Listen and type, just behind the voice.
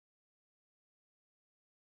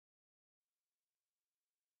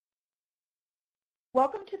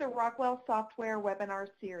Welcome to the Rockwell Software Webinar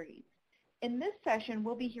Series. In this session,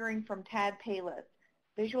 we'll be hearing from Tad Palis,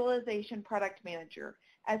 Visualization Product Manager,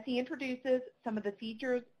 as he introduces some of the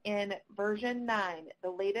features in version 9, the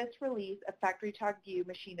latest release of FactoryTalk View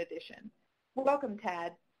Machine Edition. Welcome,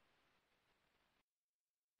 Tad.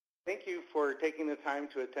 Thank you for taking the time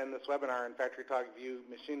to attend this webinar in FactoryTalk View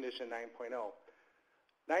Machine Edition 9.0.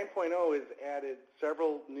 9.0 has added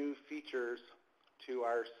several new features to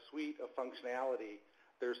our suite of functionality.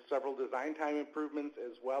 There's several design time improvements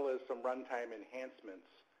as well as some runtime enhancements.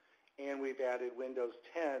 And we've added Windows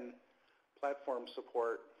 10 platform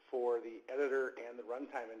support for the editor and the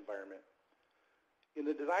runtime environment. In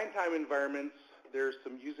the design time environments, there's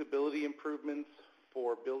some usability improvements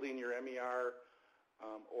for building your MER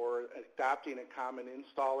or adopting a common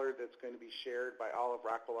installer that's going to be shared by all of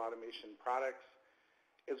Rockwell Automation products,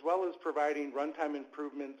 as well as providing runtime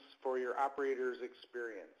improvements for your operator's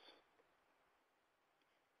experience.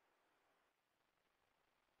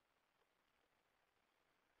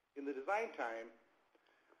 In the design time,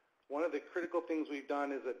 one of the critical things we've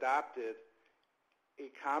done is adopted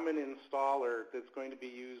a common installer that's going to be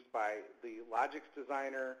used by the Logix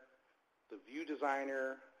designer, the View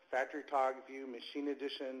designer, FactoryTalk View Machine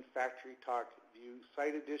Edition, FactoryTalk View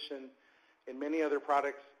Site Edition, and many other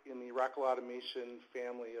products in the Rockwell Automation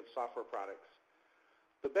family of software products.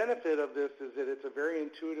 The benefit of this is that it's a very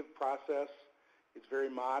intuitive process, it's very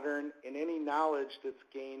modern, and any knowledge that's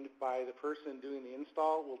gained by the person doing the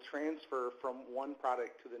install will transfer from one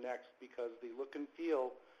product to the next because the look and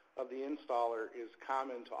feel of the installer is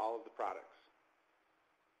common to all of the products.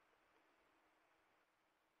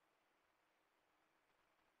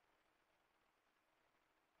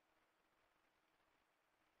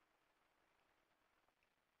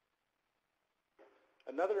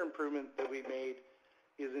 Another improvement that we made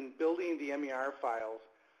is in building the MER files.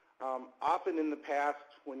 Often in the past,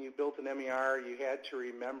 when you built an MER, you had to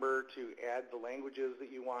remember to add the languages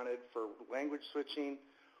that you wanted for language switching,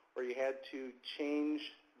 or you had to change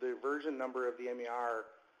the version number of the MER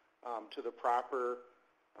to the proper,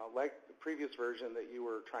 like the previous version that you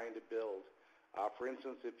were trying to build. For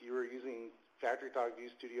instance, if you were using FactoryTalk View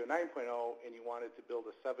Studio 9.0 and you wanted to build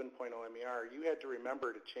a 7.0 MER, you had to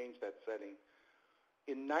remember to change that setting.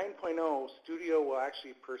 In 9.0, Studio will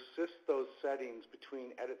actually persist those settings between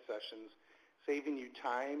edit sessions, saving you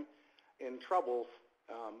time and trouble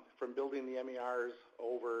from building the MERs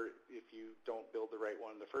over if you don't build the right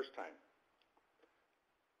one the first time.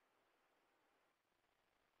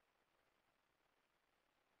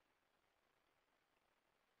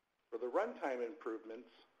 For the runtime improvements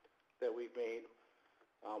that we've made,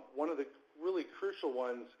 one of the really crucial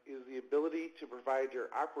ones is the ability to provide your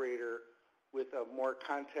operator with a more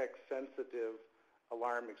context-sensitive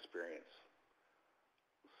alarm experience.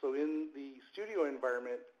 So in the studio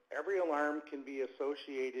environment, every alarm can be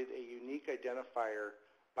associated a unique identifier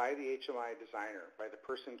by the HMI designer, by the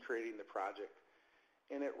person creating the project.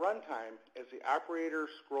 And at runtime, as the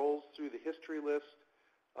operator scrolls through the history list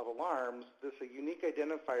of alarms, this unique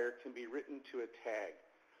identifier can be written to a tag.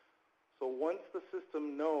 So once the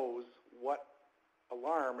system knows what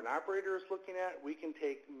alarm an operator is looking at, we can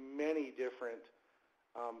take many different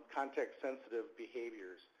context-sensitive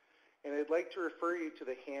behaviors. And I'd like to refer you to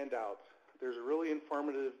the handouts. There's a really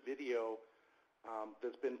informative video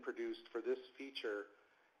that's been produced for this feature,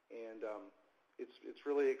 and it's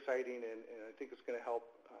really exciting, and I think it's going to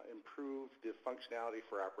help improve the functionality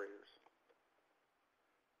for operators.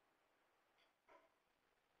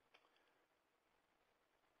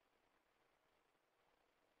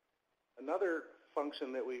 Another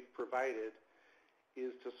function that we've provided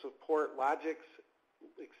is to support Logix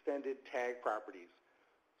extended tag properties.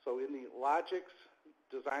 So in the Logix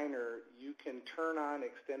designer, you can turn on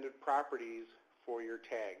extended properties for your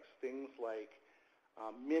tags, things like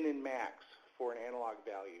min and max for an analog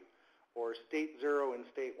value, or state 0 and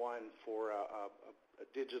state 1 for a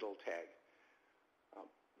digital tag.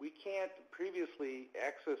 We can't previously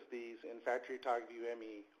access these in FactoryTalk View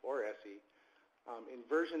ME or SE. In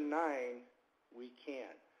version 9, we can.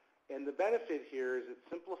 And the benefit here is it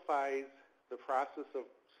simplifies the process of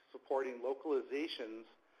supporting localizations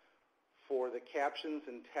for the captions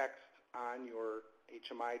and text on your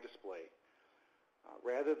HMI display.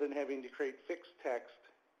 Rather than having to create fixed text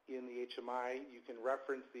in the HMI, you can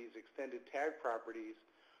reference these extended tag properties,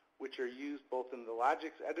 which are used both in the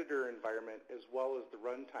Logix editor environment as well as the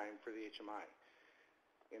runtime for the HMI.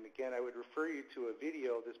 And again, I would refer you to a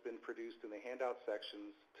video that's been produced in the handout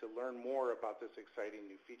sections to learn more about this exciting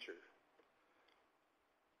new feature.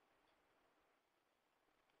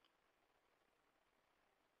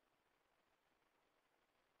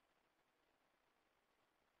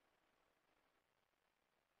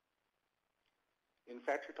 in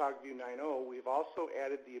FactoryTalk V9.0, we've also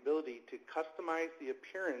added the ability to customize the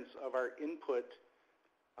appearance of our input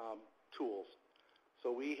tools.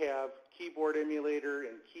 So we have keyboard emulator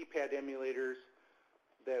and keypad emulators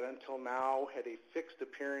that until now had a fixed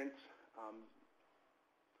appearance.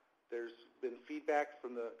 There's been feedback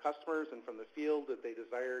from the customers and from the field that they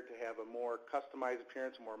desire to have a more customized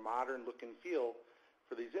appearance, a more modern look and feel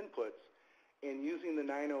for these inputs. And using the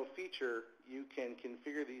 9.0 feature, you can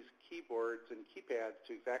configure these keyboards and keypads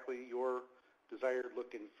to exactly your desired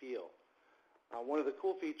look and feel. One of the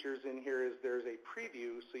cool features in here is there's a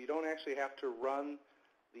preview, so you don't actually have to run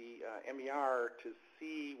the MER to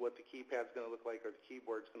see what the keypad's going to look like or the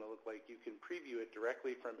keyboard's going to look like. You can preview it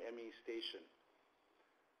directly from ME Station.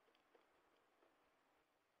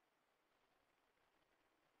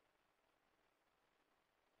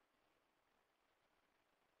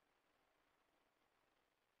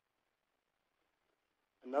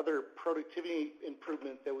 Another productivity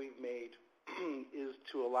improvement that we've made is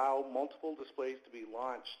to allow multiple displays to be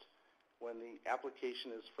launched when the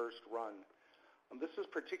application is first run. This is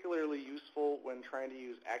particularly useful when trying to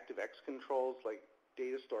use ActiveX controls like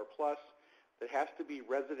Data Store Plus that has to be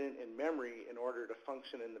resident in memory in order to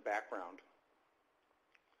function in the background.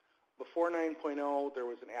 Before 9.0, there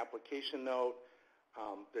was an application note.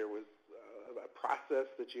 There was a process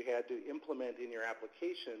that you had to implement in your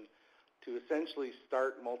application to essentially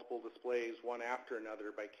start multiple displays one after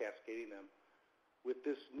another by cascading them. With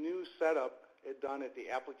this new setup done at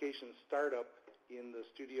the application startup in the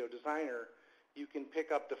Studio Designer, you can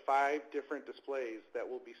pick up to 5 different displays that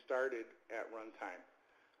will be started at runtime.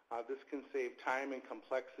 This can save time and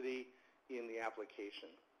complexity in the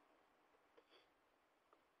application.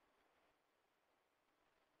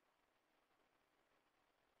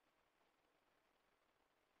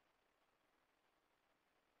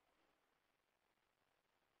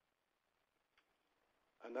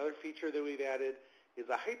 Another feature that we've added is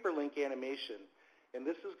a Hyperlink Animation, and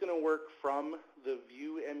this is going to work from the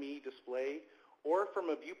View ME display or from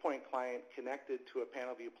a viewpoint client connected to a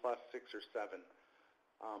PanelView Plus 6 or 7.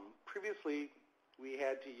 Previously, we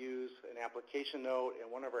had to use an application note and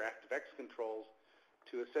one of our ActiveX controls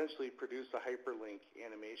to essentially produce a hyperlink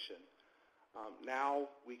animation. Now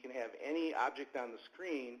we can have any object on the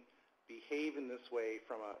screen behave in this way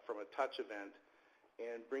from a touch event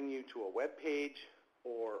and bring you to a web page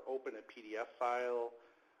or open a PDF file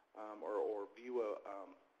or view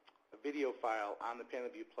a video file on the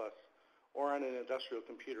PanelView Plus or on an industrial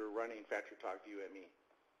computer running FactoryTalk View ME.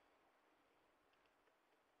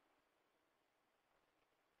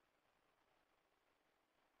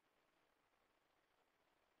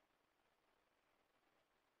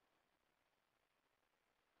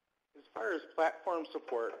 As far as platform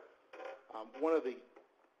support, one of the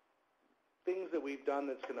things that we've done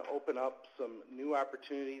that's going to open up some new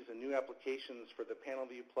opportunities and new applications for the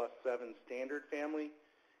PanelView Plus 7 standard family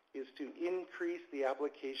is to increase the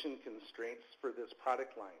application constraints for this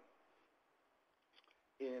product line.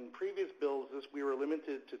 In previous builds, we were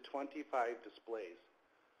limited to 25 displays.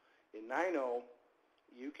 In 9.0,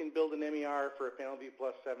 you can build an MER for a PanelView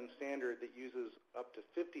Plus 7 standard that uses up to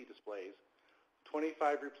 50 displays,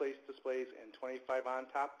 25 replaced displays, and 25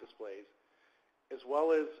 on-top displays, as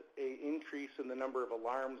well as an increase in the number of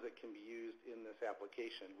alarms that can be used in this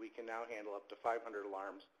application. We can now handle up to 500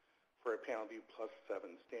 alarms for a PanelView Plus 7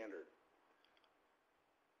 standard.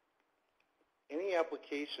 Any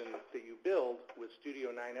application that you build with Studio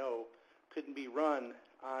 9.0 couldn't be run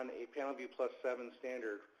on a PanelView Plus 7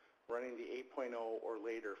 standard running the 8.0 or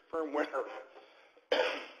later firmware.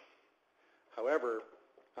 However,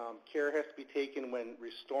 care has to be taken when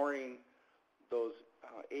restoring those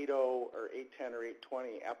 8.0 or 8.10 or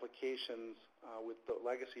 8.20 applications with the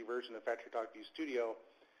legacy version of FactoryTalk View Studio,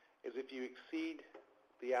 is if you exceed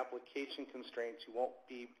the application constraints, you won't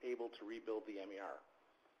be able to rebuild the MER.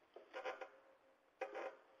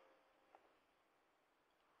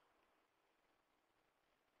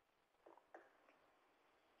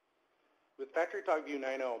 With FactoryTalk View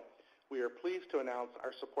 9.0, we are pleased to announce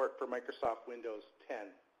our support for Microsoft Windows 10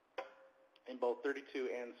 in both 32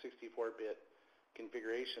 and 64-bit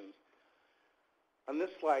configurations. On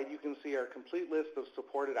this slide, you can see our complete list of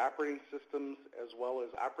supported operating systems as well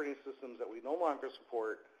as operating systems that we no longer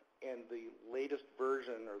support and the latest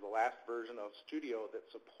version or the last version of Studio that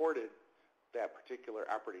supported that particular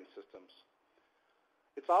operating systems.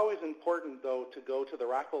 It's always important, though, to go to the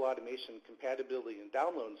Rockwell Automation Compatibility and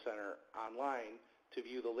Download Center online to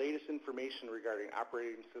view the latest information regarding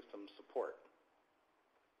operating system support.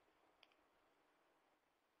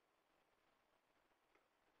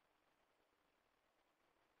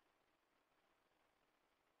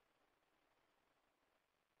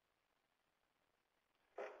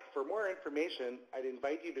 for more information, I'd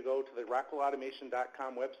invite you to go to the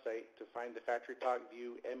rockwellautomation.com website to find the FactoryTalk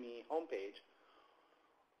View ME homepage,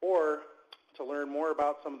 or to learn more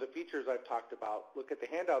about some of the features I've talked about, look at the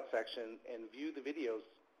handout section and view the videos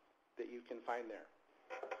that you can find there.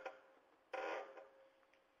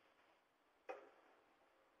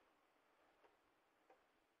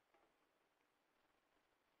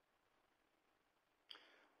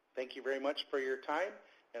 Thank you very much for your time,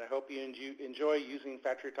 and I hope you enjoy using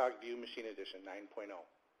FactoryTalk View Machine Edition 9.0.